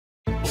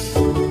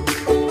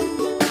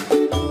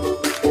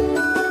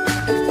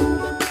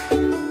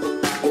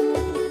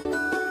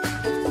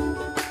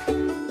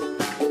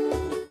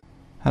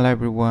Hello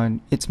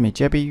everyone, it's me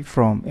JB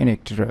from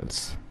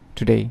UniqueTutorials.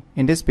 Today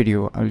in this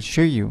video I'll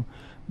show you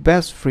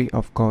best free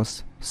of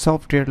cost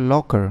software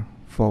locker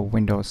for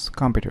Windows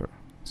computer.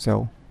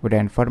 So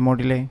without further more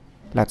delay,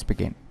 let's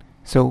begin.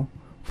 So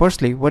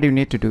firstly, what you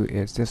need to do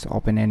is just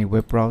open any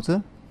web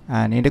browser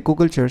and in the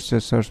Google search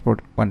just search for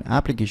one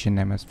application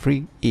named as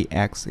free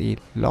exe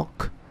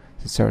lock.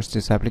 Just search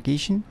this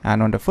application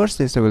and on the first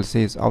list you will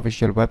see its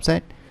official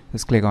website.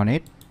 Just click on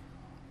it.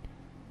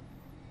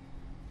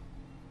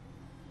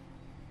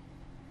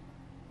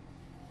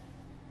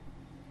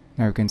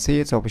 Now you can see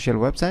its official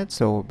website.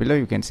 So below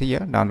you can see here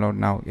download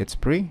now, it's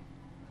free.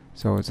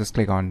 So just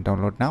click on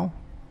download now.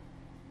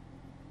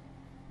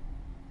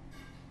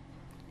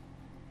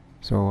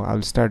 So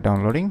I'll start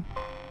downloading.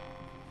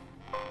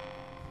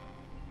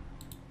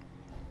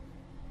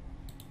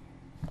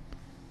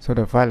 So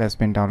the file has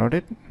been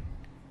downloaded.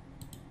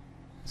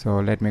 So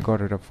let me go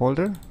to the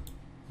folder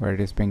where it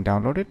is being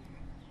downloaded.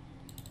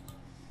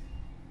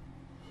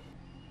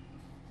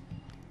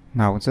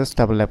 Now just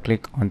double left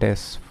click on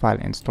this file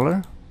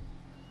installer.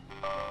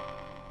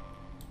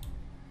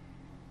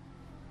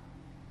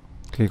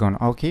 Click on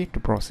OK to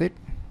proceed.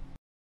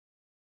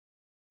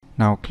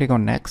 Now click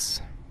on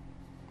next.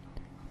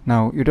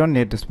 Now you don't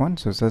need this one,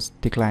 so just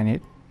decline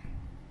it.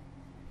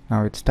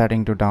 Now it's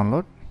starting to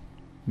download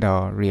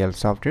the real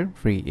software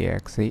free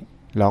exe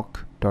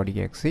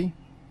lock.exe.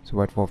 So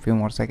wait for a few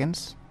more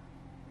seconds.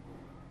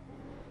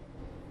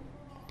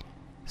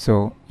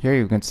 So here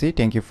you can see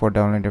thank you for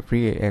downloading the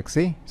free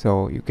exe.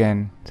 So you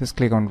can just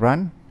click on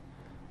run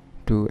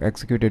to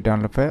execute the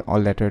download file or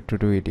later to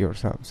do it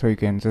yourself. So you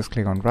can just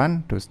click on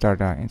run to start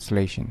the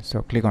installation.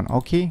 So click on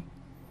OK.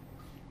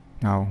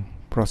 Now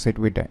proceed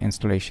with the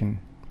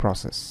installation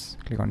process.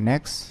 Click on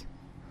next.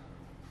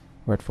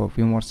 Wait for a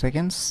few more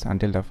seconds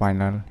until the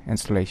final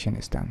installation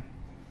is done.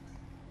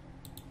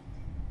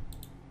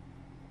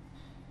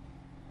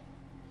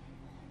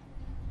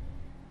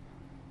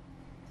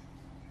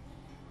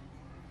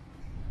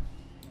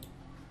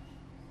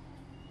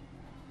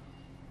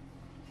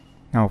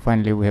 Now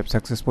finally we have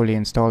successfully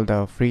installed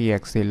the free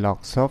exe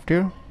lock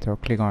software. So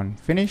click on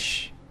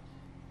finish.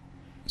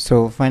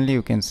 So finally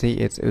you can see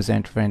its user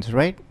interface,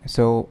 right?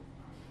 So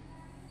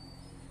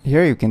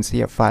here you can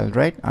see a file,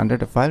 right? Under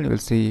the file you will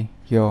see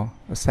here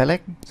a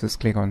select. Just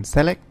click on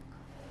select.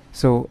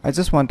 So I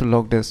just want to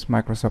lock this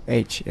Microsoft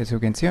Edge as you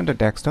can see on the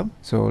desktop.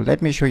 So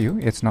let me show you,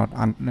 it's not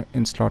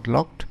installed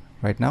locked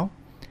right now.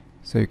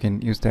 So you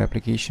can use the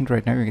application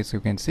right now. As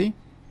you can see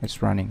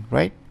it's running,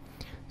 right?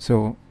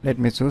 So let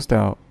me choose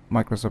the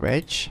Microsoft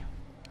Edge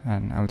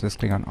and I'll just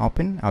click on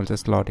open. I'll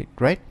just load it,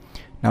 right?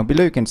 Now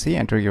below you can see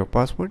enter your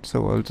password.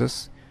 So I'll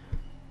just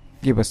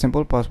give a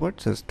simple password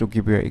just to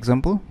give you an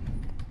example.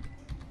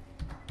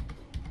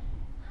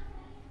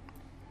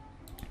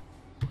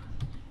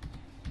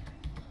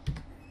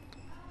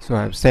 So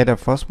I've set a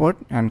password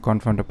and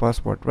confirm the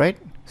password, right?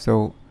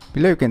 So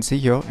below you can see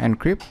here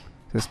encrypt.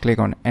 Just click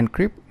on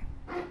encrypt.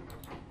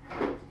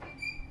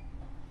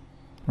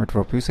 Wait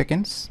for a few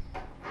seconds.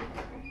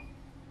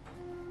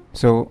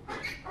 So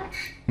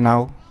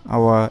now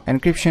our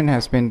encryption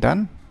has been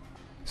done.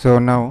 So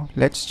now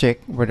let's check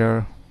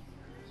whether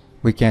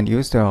we can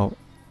use the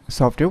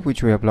software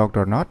which we have locked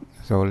or not.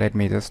 So let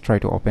me just try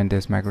to open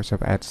this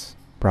Microsoft Edge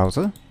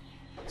browser.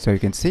 So you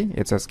can see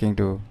it's asking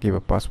to give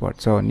a password.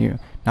 So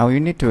now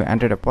you need to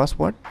enter the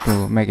password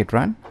to make it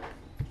run.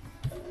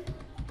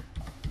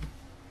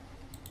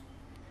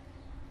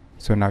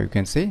 So now you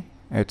can see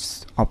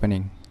it's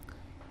opening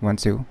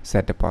once you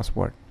set the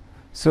password.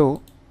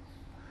 So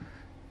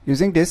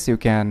using this you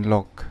can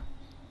lock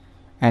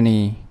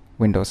any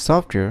Windows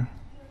software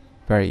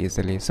very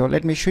easily. So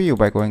let me show you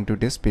by going to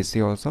this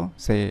PC also.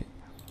 Say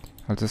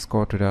I'll just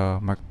go to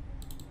the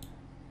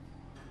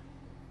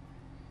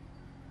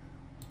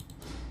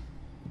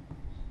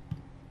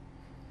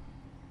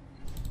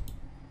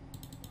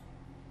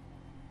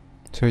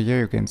so here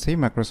you can see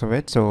Microsoft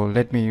Edge. So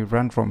let me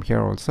run from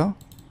here also.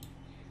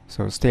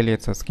 So still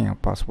it's asking a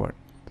password.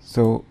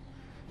 So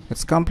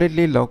it's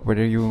completely locked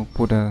whether you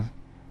put a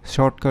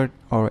shortcut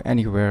or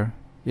anywhere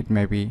it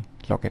may be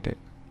located.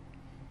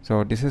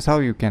 So this is how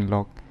you can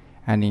lock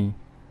any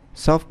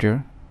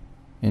software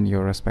in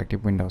your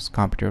respective Windows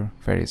computer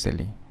very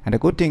easily. And the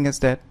good thing is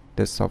that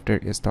this software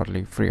is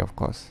totally free of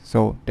cost.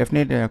 So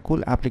definitely a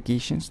cool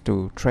applications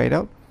to try it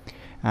out.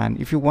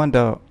 And if you want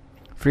the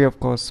free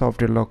of cost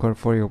software locker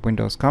for your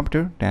Windows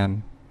computer,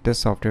 then this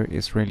software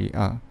is really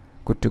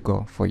good to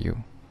go for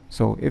you.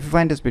 So if you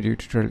find this video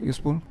tutorial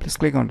useful, please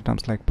click on the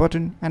thumbs like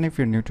button, and if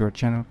you're new to our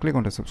channel, click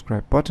on the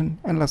subscribe button,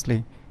 and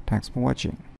lastly, thanks for watching.